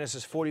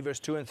 Genesis 40, verse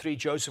 2 and 3,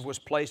 Joseph was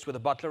placed with the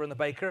butler and the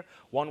baker.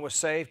 One was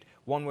saved,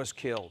 one was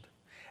killed.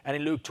 And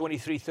in Luke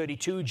 23,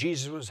 32,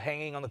 Jesus was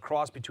hanging on the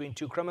cross between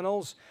two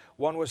criminals.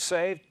 One was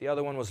saved, the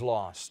other one was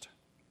lost.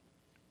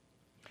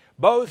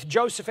 Both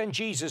Joseph and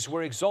Jesus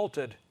were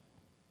exalted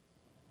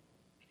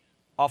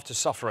after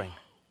suffering.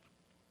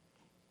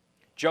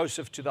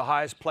 Joseph to the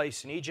highest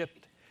place in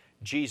Egypt,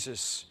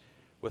 Jesus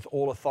with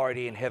all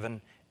authority in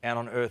heaven and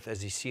on earth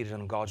as he's seated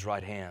on God's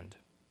right hand.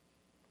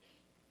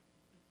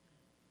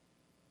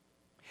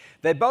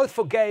 They both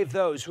forgave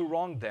those who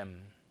wronged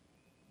them.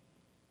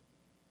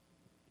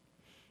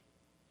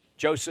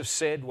 Joseph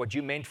said, what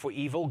you meant for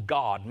evil,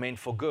 God meant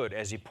for good,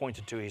 as he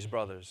pointed to his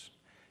brothers.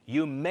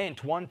 You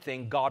meant one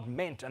thing, God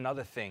meant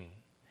another thing.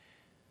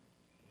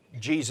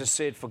 Jesus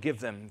said,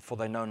 forgive them, for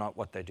they know not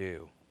what they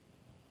do.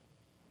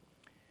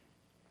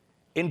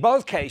 In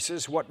both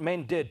cases, what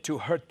men did to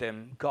hurt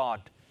them,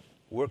 God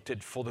worked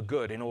it for the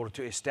good in order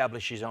to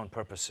establish his own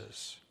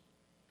purposes.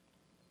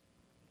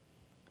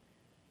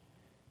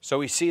 So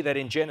we see that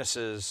in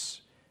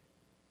Genesis,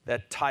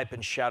 that type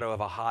and shadow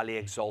of a highly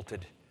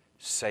exalted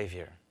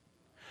Savior.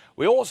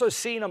 We also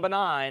see, number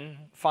 9,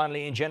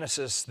 finally in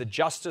Genesis, the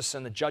justice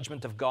and the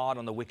judgment of God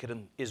on the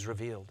wicked is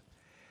revealed.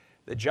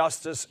 The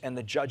justice and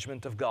the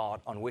judgment of God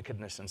on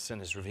wickedness and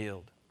sin is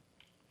revealed.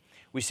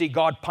 We see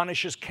God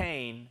punishes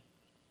Cain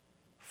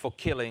for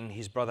killing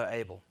his brother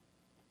Abel.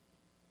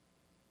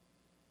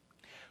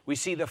 We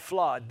see the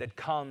flood that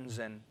comes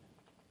and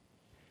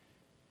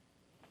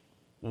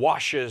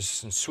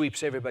washes and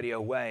sweeps everybody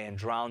away and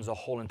drowns the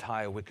whole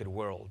entire wicked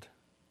world,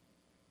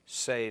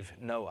 save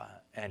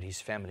Noah and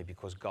his family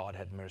because God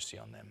had mercy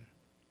on them.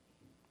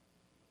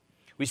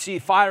 We see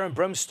fire and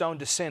brimstone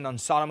descend on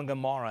Sodom and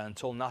Gomorrah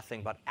until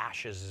nothing but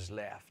ashes is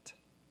left.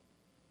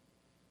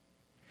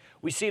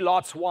 We see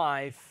Lot's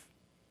wife,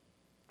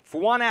 for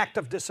one act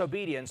of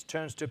disobedience,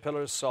 turns to a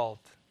pillar of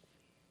salt.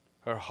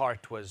 Her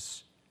heart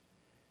was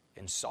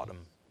in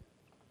Sodom.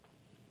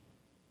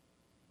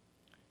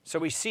 So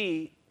we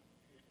see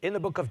in the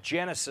book of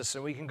Genesis,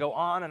 and we can go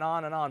on and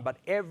on and on, but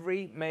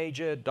every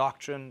major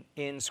doctrine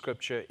in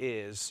Scripture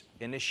is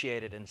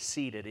initiated and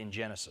seeded in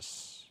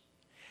Genesis.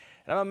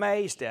 And I'm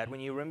amazed at, when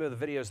you remember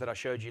the videos that I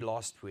showed you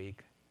last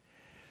week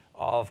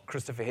of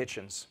Christopher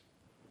Hitchens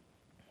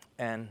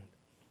and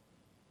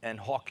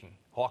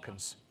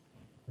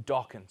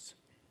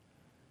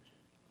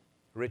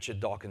Richard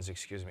Dawkins,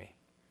 excuse me,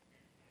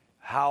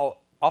 how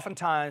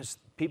oftentimes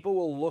people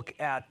will look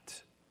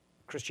at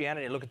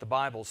Christianity, look at the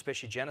Bible,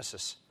 especially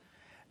Genesis,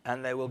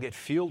 and they will get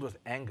filled with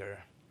anger.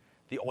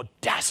 The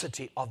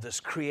audacity of this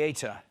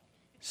creator,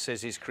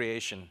 says his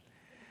creation.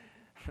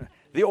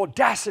 The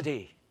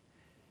audacity,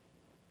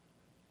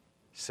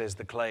 says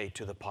the clay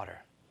to the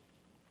potter.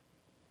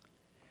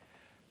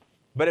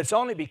 But it's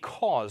only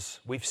because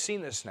we've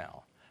seen this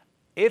now.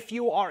 If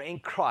you are in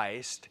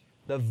Christ,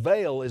 the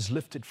veil is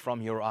lifted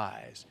from your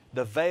eyes.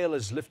 The veil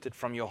is lifted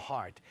from your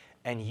heart,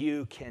 and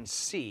you can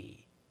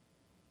see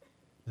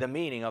the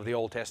meaning of the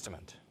Old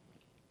Testament.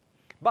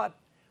 But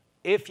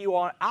if you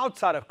are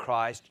outside of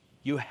Christ,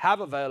 you have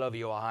a veil over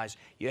your eyes,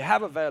 you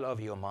have a veil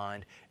over your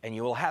mind, and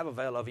you will have a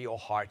veil over your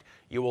heart.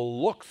 You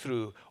will look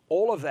through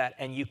all of that,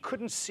 and you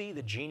couldn't see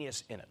the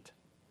genius in it.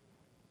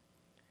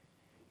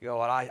 You go,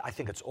 well, I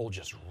think it's all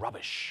just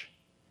rubbish.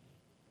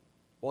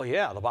 Well,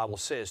 yeah, the Bible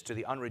says, to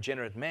the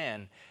unregenerate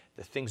man,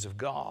 the things of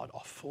God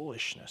are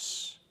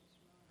foolishness.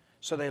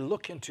 So they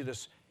look into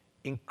this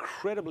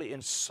incredibly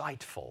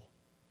insightful,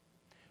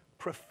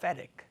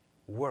 prophetic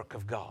work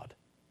of God,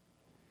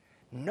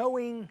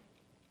 knowing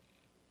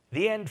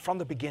the end from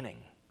the beginning.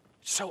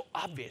 It's so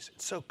obvious,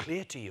 it's so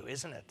clear to you,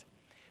 isn't it?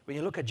 When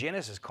you look at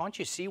Genesis, can't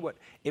you see what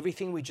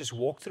everything we just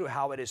walked through,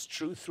 how it is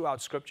true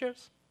throughout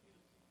Scriptures?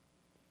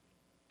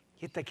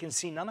 Yet they can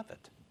see none of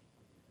it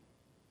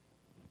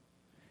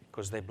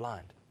because they're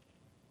blind.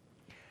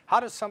 How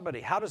does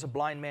a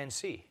blind man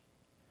see?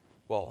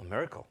 Well, a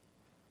miracle.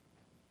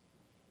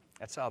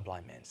 That's how a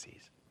blind man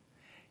sees.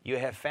 You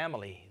have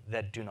family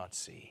that do not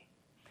see.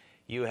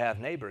 You have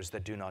neighbors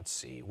that do not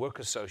see, work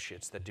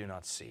associates that do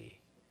not see.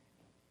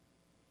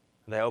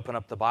 They open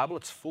up the Bible,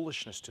 it's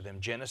foolishness to them.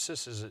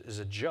 Genesis is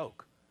a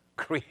joke.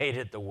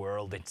 Created the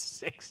world in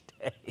 6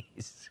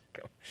 days.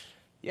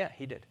 Yeah,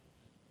 he did.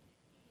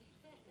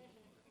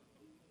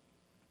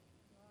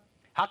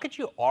 How could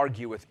you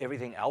argue with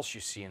everything else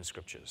you see in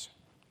Scriptures?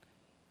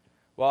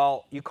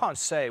 Well, you can't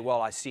say,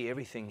 well, I see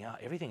everything. Yeah,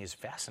 everything is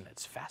fascinating.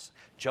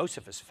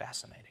 Joseph is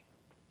fascinating.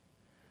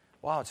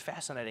 Wow, it's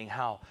fascinating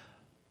how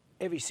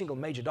every single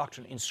major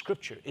doctrine in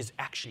Scripture is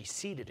actually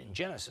seated in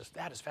Genesis.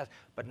 That is fascinating.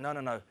 But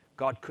no.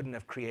 God couldn't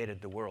have created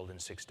the world in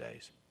 6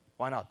 days.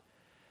 Why not?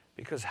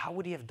 Because how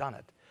would he have done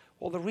it?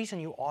 Well, the reason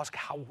you ask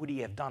how would he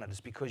have done it is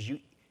because you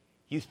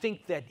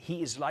think that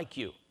he is like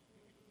you.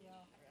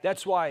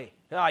 That's why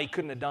he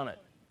couldn't have done it.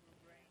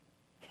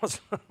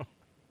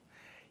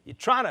 You're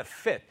trying to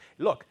fit.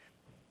 Look,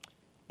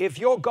 If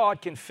your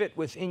God can fit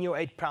within your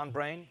 8-pound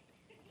brain,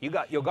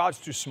 your God's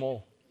too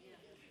small.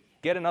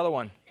 Get another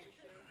one.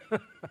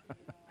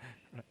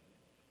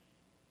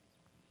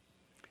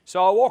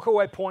 So our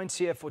walk-away points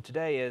here for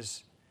today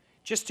is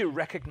just to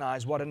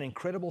recognize what an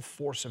incredible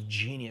force of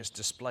genius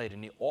displayed in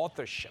the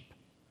authorship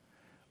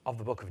of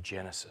the book of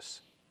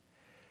Genesis.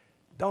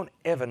 Don't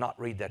ever not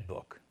read that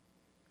book.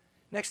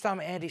 Next time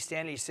Andy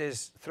Stanley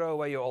says, throw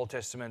away your Old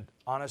Testament,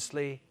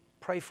 honestly,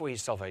 pray for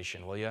his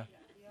salvation, will you? Yeah.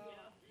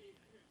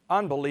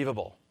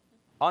 Unbelievable.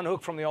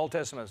 Unhooked from the Old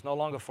Testament. It's no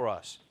longer for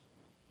us.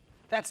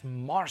 That's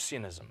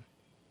Marcionism.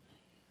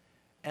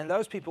 And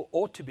those people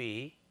ought,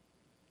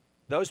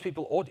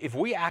 if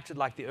we acted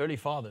like the early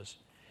fathers,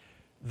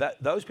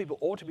 those people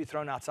ought to be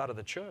thrown outside of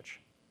the church.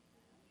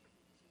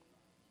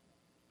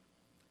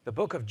 The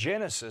book of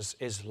Genesis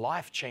is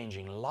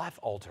life-changing,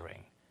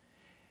 life-altering.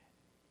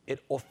 It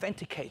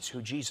authenticates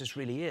who Jesus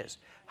really is.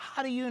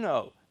 How do you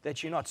know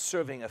that you're not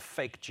serving a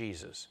fake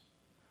Jesus?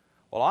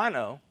 Well, I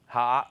know.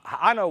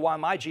 I know why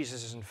my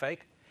Jesus isn't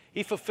fake.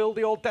 He fulfilled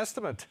the Old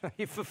Testament.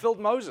 He fulfilled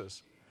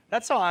Moses.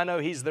 That's how I know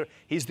he's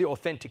the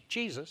authentic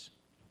Jesus.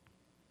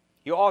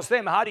 You ask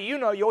them, how do you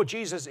know your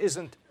Jesus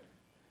isn't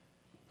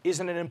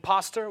an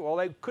imposter? Well,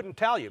 they couldn't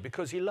tell you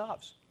because he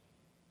loves.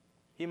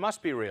 He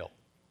must be real.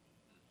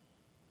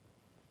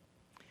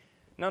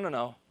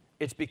 No.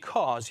 It's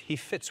because he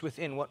fits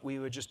within what we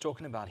were just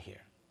talking about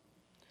here.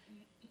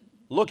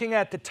 Looking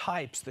at the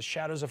types, the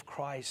shadows of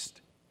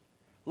Christ,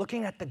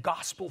 looking at the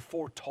gospel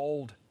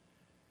foretold,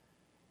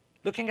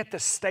 looking at the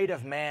state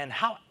of man,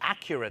 how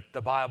accurate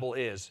the Bible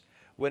is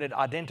when it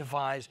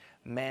identifies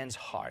man's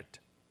heart.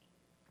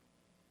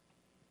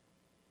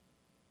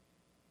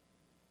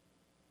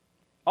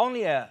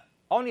 Only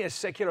a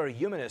secular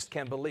humanist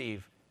can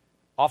believe,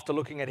 after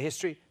looking at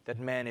history, that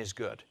man is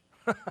good.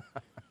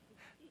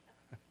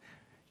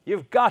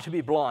 You've got to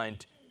be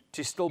blind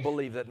to still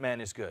believe that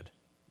man is good.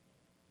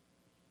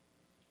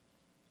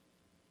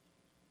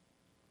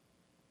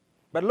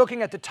 But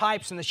looking at the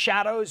types and the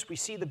shadows, we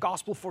see the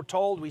gospel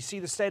foretold, we see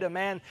the state of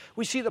man,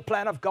 we see the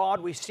plan of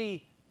God, we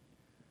see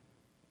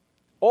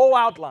all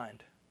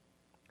outlined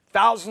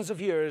thousands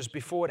of years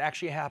before it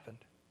actually happened.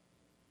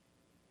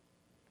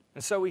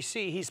 And so we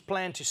see his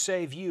plan to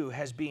save you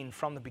has been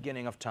from the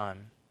beginning of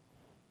time.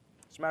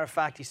 As a matter of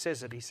fact, he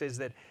says it. He says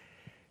that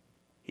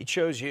he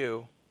chose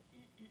you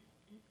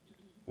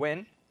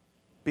when?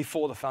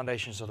 Before the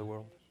foundations of the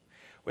world.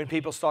 When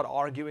people start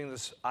arguing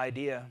this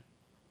idea,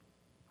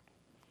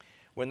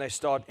 when they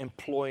start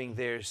employing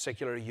their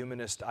secular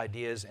humanist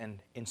ideas and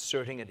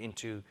inserting it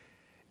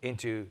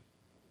into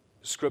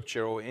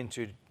Scripture or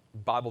into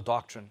Bible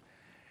doctrine,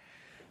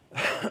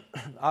 I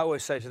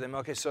always say to them,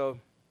 okay, so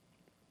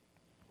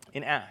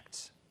in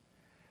Acts,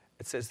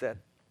 it says that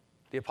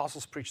the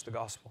apostles preached the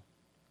gospel,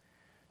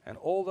 and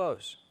all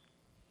those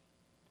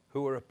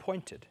who were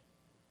appointed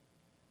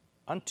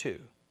unto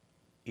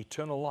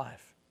eternal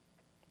life,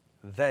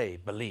 they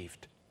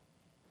believed.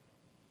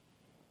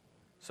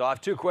 So I have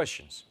two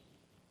questions.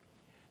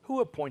 Who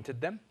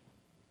appointed them?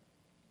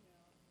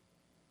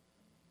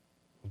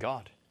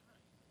 God.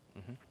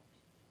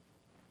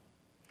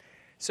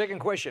 Second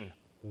question,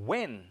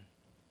 when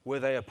were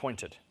they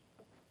appointed?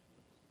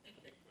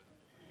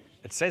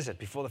 It says it,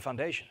 before the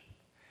foundation.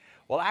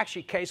 Well,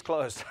 actually, case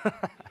closed.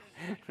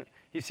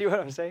 You see what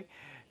I'm saying?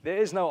 There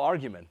is no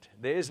argument.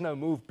 There is no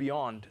move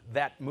beyond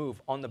that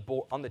move on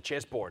the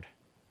chessboard.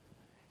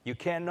 You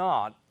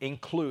cannot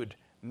include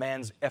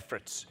man's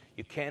efforts.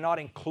 You cannot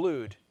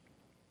include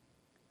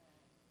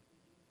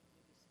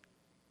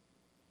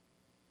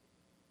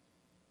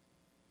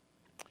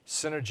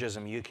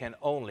synergism. You can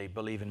only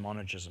believe in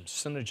monergism.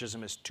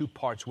 Synergism is two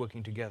parts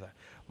working together.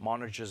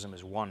 Monergism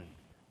is one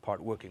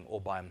part working all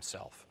by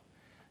himself.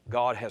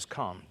 God has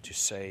come to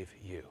save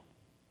you.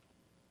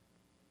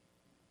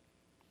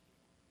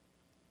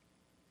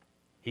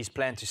 His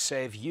plan to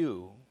save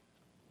you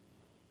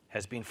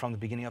has been from the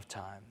beginning of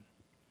time.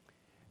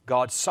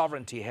 God's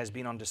sovereignty has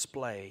been on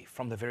display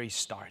from the very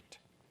start.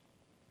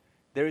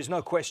 There is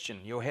no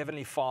question your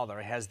Heavenly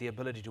Father has the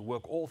ability to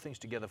work all things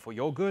together for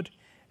your good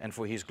and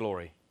for His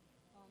glory.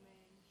 Amen.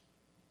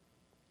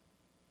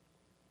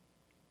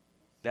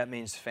 That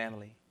means,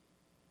 family,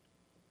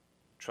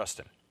 trust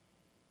Him.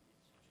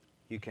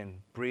 You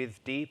can breathe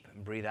deep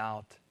and breathe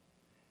out.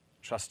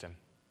 Trust Him.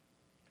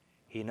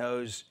 He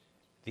knows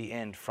the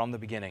end from the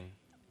beginning.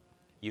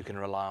 You can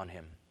rely on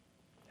Him.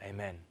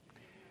 Amen.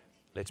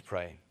 Let's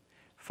pray.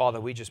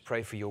 Father, we just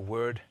pray for your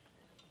word,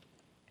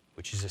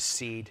 which is a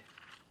seed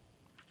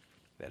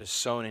that is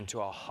sown into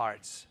our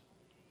hearts.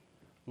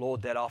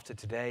 Lord, that after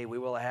today we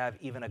will have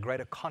even a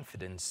greater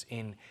confidence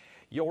in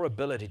your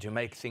ability to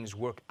make things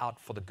work out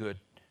for the good,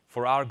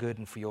 for our good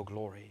and for your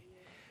glory.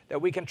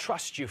 That we can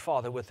trust you,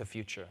 Father, with the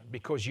future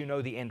because you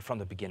know the end from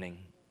the beginning.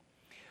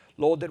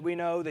 Lord, that we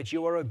know that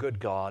you are a good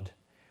God.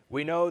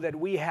 We know that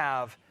we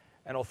have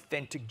an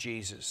authentic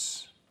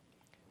Jesus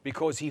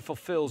because He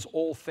fulfills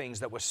all things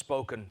that were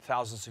spoken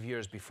thousands of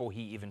years before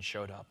He even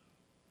showed up.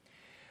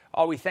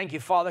 Oh, we thank you,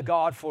 Father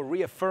God, for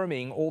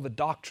reaffirming all the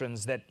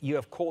doctrines that you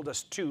have called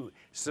us to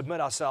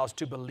submit ourselves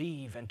to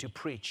believe and to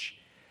preach.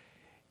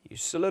 You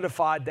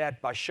solidified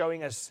that by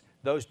showing us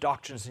those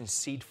doctrines in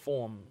seed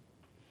form.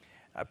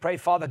 I pray,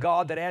 Father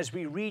God, that as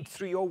we read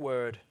through your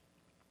word,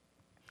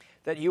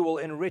 that you will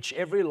enrich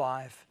every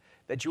life,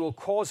 that you will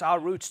cause our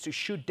roots to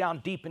shoot down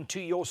deep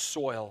into your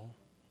soil,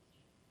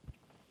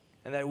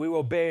 and that we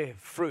will bear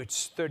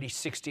fruits 30,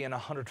 60, and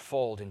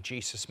 100-fold in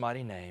Jesus'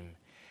 mighty name,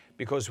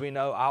 because we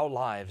know our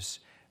lives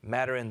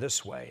matter in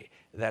this way,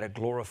 that it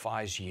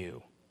glorifies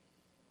you.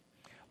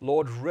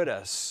 Lord, rid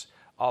us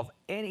of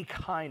any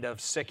kind of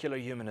secular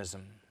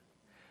humanism.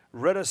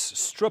 Rid us,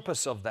 strip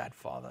us of that,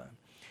 Father.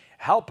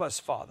 Help us,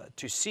 Father,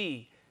 to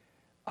see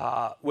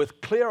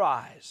with clear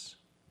eyes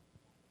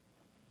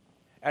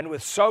and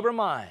with sober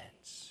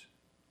minds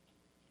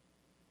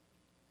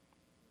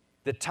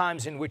the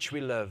times in which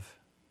we live.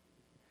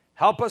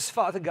 Help us,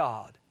 Father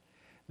God,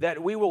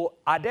 that we will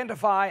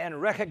identify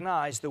and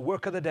recognize the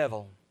work of the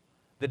devil,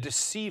 the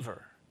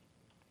deceiver.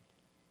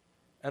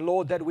 And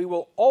Lord, that we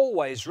will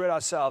always rid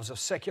ourselves of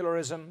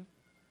secularism,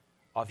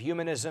 of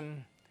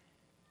humanism,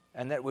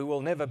 and that we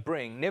will never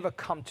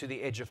come to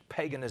the edge of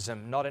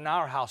paganism, not in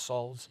our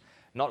households,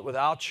 not with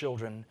our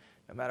children,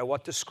 no matter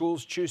what the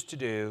schools choose to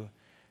do,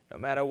 no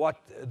matter what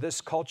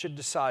this culture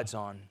decides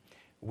on,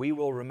 we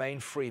will remain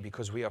free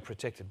because we are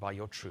protected by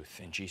your truth.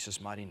 In Jesus'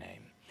 mighty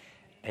name.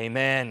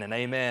 Amen and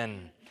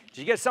amen.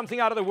 Did you get something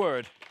out of the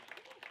word?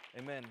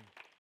 Amen.